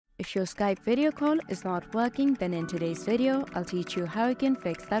If your Skype video call is not working, then in today's video, I'll teach you how you can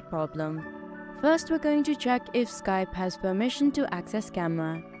fix that problem. First, we're going to check if Skype has permission to access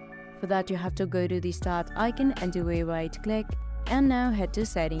camera. For that, you have to go to the start icon and do a right click, and now head to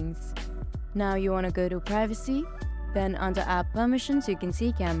settings. Now you want to go to privacy, then under app permissions you can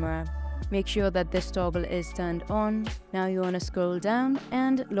see camera. Make sure that this toggle is turned on. Now you want to scroll down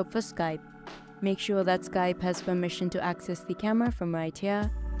and look for Skype. Make sure that Skype has permission to access the camera from right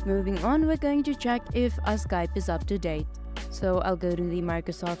here. Moving on, we're going to check if our Skype is up to date. So I'll go to the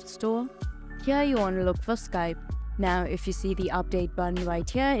Microsoft Store. Here you want to look for Skype. Now if you see the update button right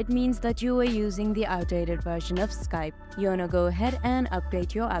here, it means that you were using the outdated version of Skype. You want to go ahead and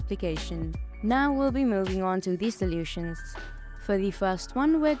update your application. Now we'll be moving on to the solutions. For the first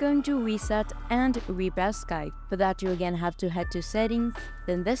one, we're going to reset and repair Skype. For that, you again have to head to settings.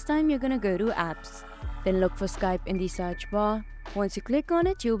 Then this time you're going to go to apps. Then look for Skype in the search bar. Once you click on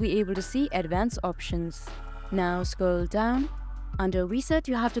it, you'll be able to see advanced options. Now scroll down. Under reset,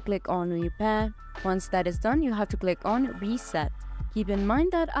 you have to click on repair. Once that is done, you have to click on reset. Keep in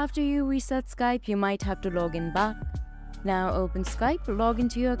mind that after you reset Skype, you might have to log in back. Now open Skype, log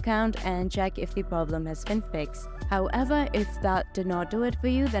into your account and check if the problem has been fixed. However, if that did not do it for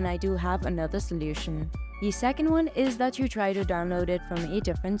you, then I do have another solution. The second one is that you try to download it from a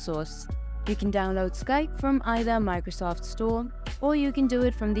different source. You can download Skype from either Microsoft Store or you can do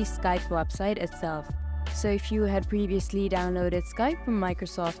it from the Skype website itself. So if you had previously downloaded Skype from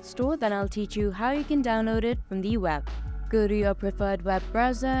Microsoft Store, then I'll teach you how you can download it from the web. Go to your preferred web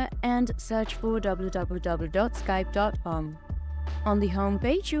browser and search for www.skype.com. On the home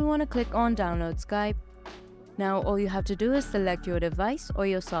page, you want to click on Download Skype. Now all you have to do is select your device or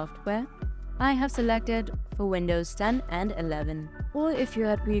your software. I have selected for Windows 10 and 11. Or if you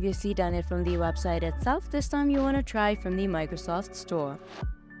had previously done it from the website itself, this time you want to try from the Microsoft Store.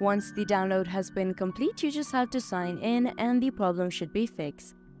 Once the download has been complete, you just have to sign in and the problem should be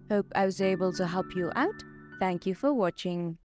fixed. Hope I was able to help you out. Thank you for watching.